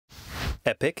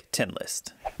Epic 10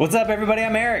 List. What's up, everybody?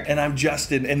 I'm Eric. And I'm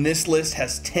Justin, and this list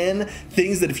has 10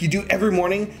 things that if you do every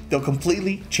morning, they'll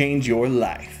completely change your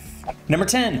life. Number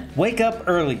 10, wake up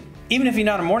early. Even if you're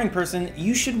not a morning person,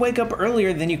 you should wake up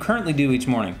earlier than you currently do each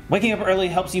morning. Waking up early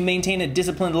helps you maintain a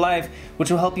disciplined life,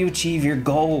 which will help you achieve your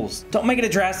goals. Don't make it a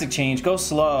drastic change, go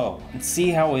slow, and see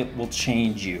how it will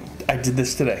change you. I did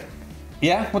this today.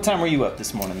 Yeah? What time were you up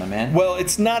this morning, my man? Well,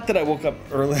 it's not that I woke up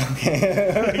early. I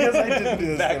guess I didn't do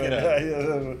this. Back it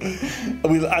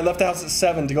up. I left the house at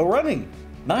 7 to go running.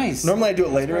 Nice. Normally I do it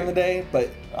later in the day,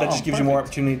 but that just gives you more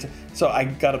opportunity to. So I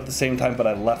got up at the same time, but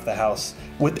I left the house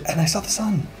and I saw the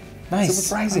sun. Nice. So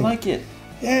it's rising. I like it.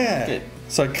 Yeah. Good.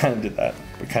 So I kind of did that,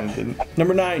 but kind of didn't.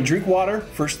 Number 9, drink water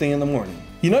first thing in the morning.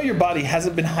 You know your body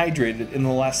hasn't been hydrated in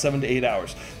the last 7 to 8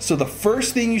 hours. So the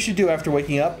first thing you should do after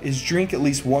waking up is drink at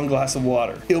least 1 glass of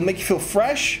water. It'll make you feel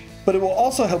fresh, but it will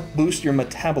also help boost your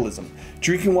metabolism.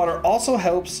 Drinking water also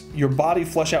helps your body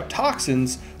flush out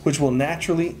toxins, which will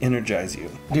naturally energize you.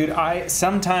 Dude,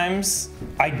 sometimes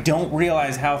I don't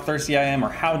realize how thirsty I am or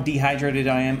how dehydrated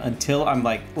I am until I'm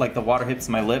like the water hits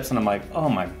my lips and I'm like, oh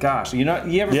my gosh. You know,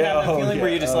 you ever have that feeling where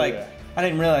you're just I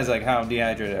didn't realize how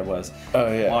dehydrated I was.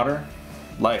 Oh yeah. Water,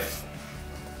 life.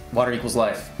 Water equals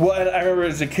life. Well, I remember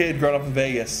as a kid growing up in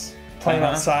Vegas, playing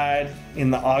outside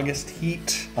in the August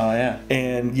heat. Oh yeah.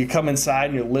 And you come inside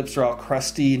and your lips are all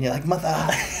crusty and you're like, mother,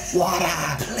 water,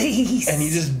 please. And you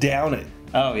just down it.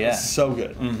 Oh yeah. It's so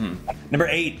good. Number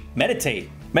 8, meditate.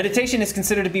 Meditation is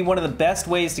considered to be one of the best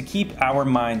ways to keep our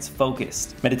minds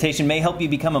focused. Meditation may help you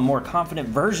become a more confident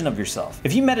version of yourself.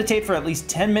 If you meditate for at least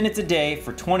 10 minutes a day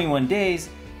for 21 days,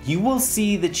 you will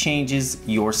see the changes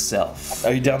yourself.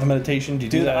 Are you down for meditation? Do you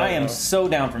do that? I am so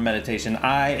down for meditation.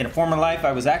 In a former life,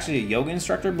 I was actually a yoga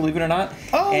instructor, believe it or not.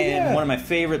 Oh, and one of my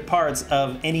favorite parts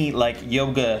of any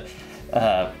yoga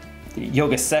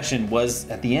session was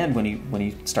at the end when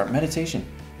you start meditation.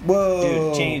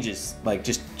 Whoa. Dude, changes.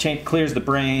 Clears the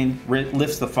brain,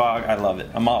 lifts the fog. I love it.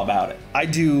 I'm all about it. I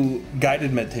do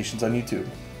guided meditations on YouTube.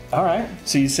 All right.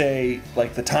 So you say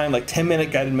the time,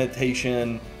 10-minute guided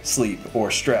meditation, sleep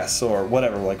or stress or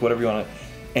whatever, whatever you want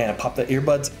to, and I pop the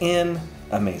earbuds in.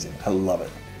 Amazing. I love it.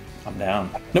 I'm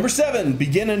down. Number 7,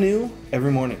 begin anew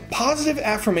every morning. Positive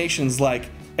affirmations like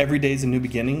every day's a new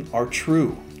beginning are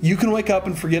true. You can wake up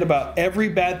and forget about every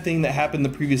bad thing that happened the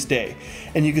previous day,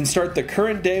 and you can start the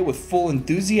current day with full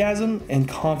enthusiasm and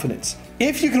confidence.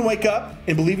 If you can wake up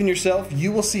and believe in yourself,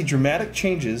 you will see dramatic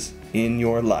changes in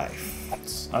your life.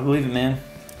 I believe it, man.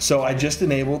 So I just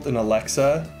enabled an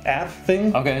Alexa app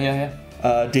thing. Okay,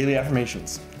 yeah. Daily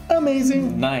affirmations.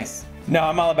 Amazing. Nice. No,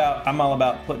 I'm all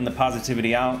about putting the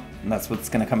positivity out, and that's what's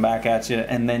gonna come back at you.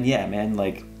 And then yeah, man,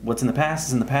 what's in the past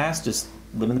is in the past. Just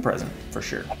live in the present, for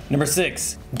sure. Number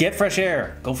 6, get fresh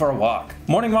air. Go for a walk.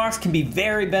 Morning walks can be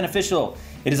very beneficial.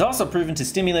 It is also proven to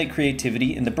stimulate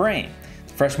creativity in the brain.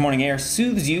 Fresh morning air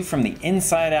soothes you from the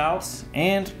inside out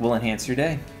and will enhance your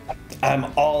day.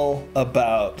 I'm all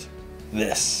about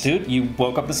this. Dude, you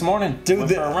woke up this morning. Dude,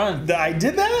 went for a run. I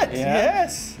did that. Yeah.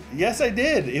 Yes, I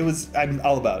did. I'm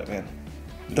all about it, man.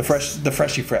 The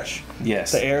freshy fresh.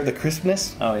 Yes. The air, the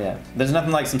crispness. Oh yeah. There's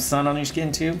nothing like some sun on your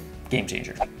skin too. Game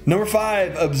changer. Number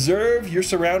 5, observe your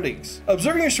surroundings.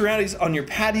 Observing your surroundings on your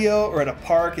patio or at a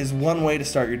park is one way to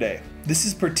start your day. This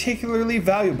is particularly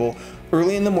valuable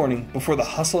early in the morning before the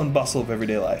hustle and bustle of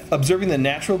everyday life. Observing the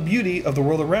natural beauty of the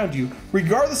world around you,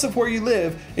 regardless of where you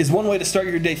live, is one way to start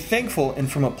your day thankful and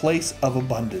from a place of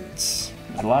abundance.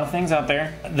 There's a lot of things out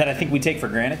there that I think we take for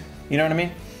granted. You know what I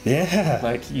mean? Yeah.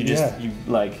 I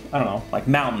don't know, like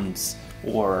mountains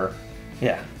or,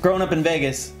 yeah. Growing up in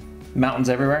Vegas, mountains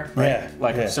everywhere, right?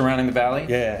 Yeah. Surrounding the valley.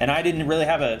 Yeah. And I didn't really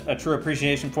have a true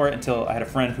appreciation for it until I had a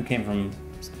friend who came from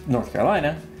North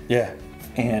Carolina. Yeah.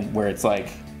 And where it's a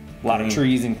lot of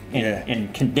trees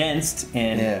and condensed,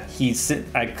 and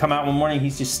I come out one morning,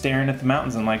 he's just staring at the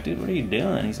mountains. I'm like, dude, what are you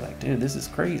doing? He's like, dude, this is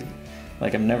crazy.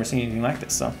 I've never seen anything like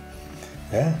this. So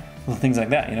yeah. Little things like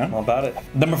that, you know? I'm all about it.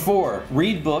 Number 4,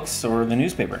 read books or the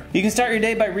newspaper. You can start your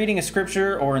day by reading a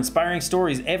scripture or inspiring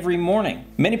stories every morning.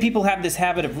 Many people have this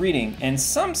habit of reading, and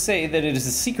some say that it is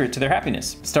the secret to their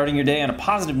happiness. Starting your day on a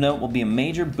positive note will be a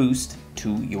major boost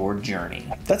to your journey.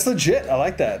 That's legit. I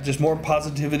like that. Just more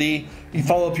positivity. You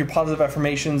follow up your positive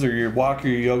affirmations or your walk or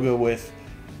your yoga with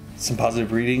some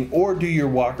positive reading, or do your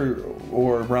walk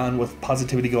or run with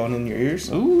positivity going in your ears.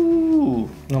 Ooh, you know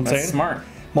what I'm that's saying? Smart.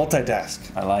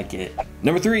 Multitask. I like it.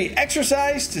 Number 3,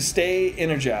 exercise to stay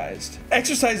energized.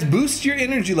 Exercise boosts your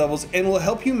energy levels and will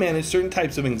help you manage certain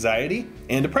types of anxiety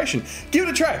and depression. Give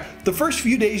it a try. The first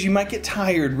few days you might get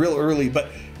tired real early, but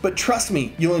but trust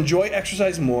me, you'll enjoy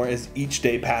exercise more as each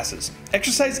day passes.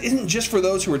 Exercise isn't just for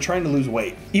those who are trying to lose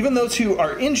weight. Even those who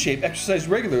are in shape exercise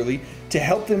regularly to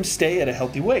help them stay at a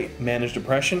healthy weight, manage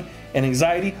depression and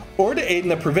anxiety, or to aid in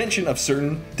the prevention of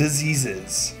certain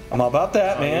diseases. I'm all about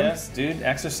that, man. Yes, dude,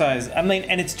 exercise. I mean,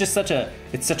 and it's just such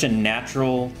a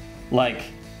natural, like,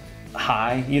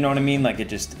 high, you know what I mean? Like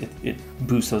it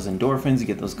boosts those endorphins, you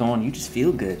get those going, you just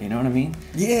feel good, you know what I mean?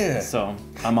 Yeah. So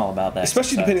I'm all about that.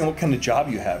 Especially depending on what kind of job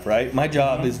you have, right? My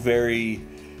job is very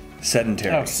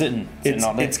sedentary. Oh, sitting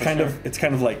all day. It's kind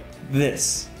of like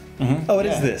this. Oh, it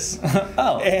is this.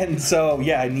 Oh. And so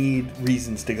yeah, I need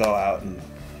reasons to go out and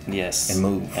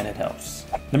move. And it helps.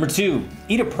 Number 2,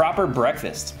 eat a proper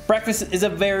breakfast. Breakfast is a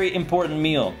very important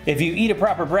meal. If you eat a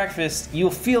proper breakfast, you'll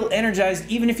feel energized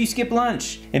even if you skip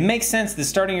lunch. It makes sense that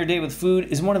starting your day with food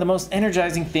is one of the most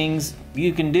energizing things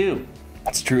you can do.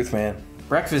 That's truth, man.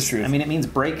 Breakfast, Truth. I mean, it means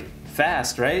break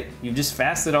fast, right? You've just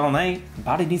fasted all night. The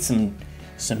body needs some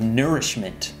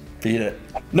nourishment. Eat it.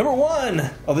 Number 1.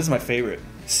 Oh, this is my favorite.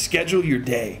 Schedule your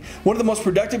day. One of the most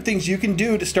productive things you can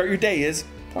do to start your day is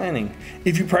planning.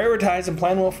 If you prioritize and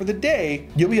plan well for the day,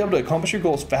 you'll be able to accomplish your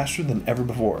goals faster than ever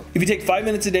before. If you take 5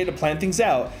 minutes a day to plan things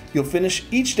out, you'll finish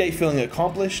each day feeling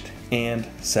accomplished and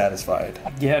satisfied.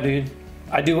 Yeah, dude.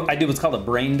 I do what's called a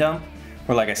brain dump,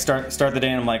 where like I start the day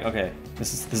and I'm like, okay,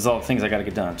 this is all the things I gotta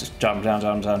get done. Just jot them down.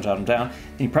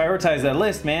 And you prioritize that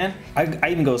list, man. I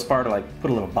even go as far to like put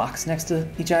a little box next to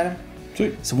each item.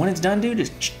 Sweet. So when it's done, dude,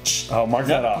 just mark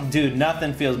that off. Dude,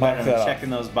 nothing feels better than checking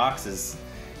those boxes.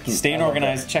 Staying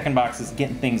organized, checking boxes,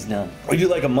 getting things done. We do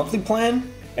like a monthly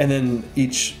plan, and then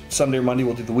each Sunday or Monday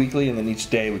we'll do the weekly, and then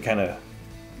each day we kind of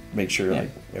make sure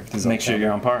like everything's Make sure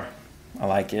you're on par. I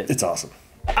like it. It's awesome.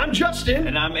 I'm Justin.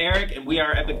 And I'm Eric, and we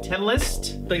are Epic 10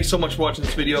 List. Thanks so much for watching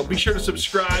this video. Be sure to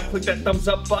subscribe, click that thumbs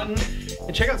up button,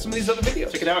 and check out some of these other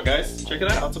videos. Check it out, guys. Check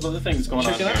it out. Lots of other things going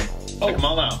on here. Check them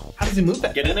all out. How does he move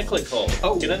that? Get in a click hole.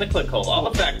 Oh. Get in a click hole. All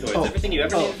the factoids, everything you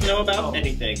ever need to know about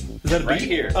anything. Is that right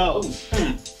here? Oh.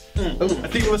 I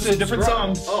think it was a different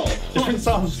song. Oh. Different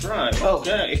songs. Subscribe.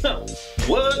 Okay.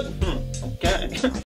 What? Okay.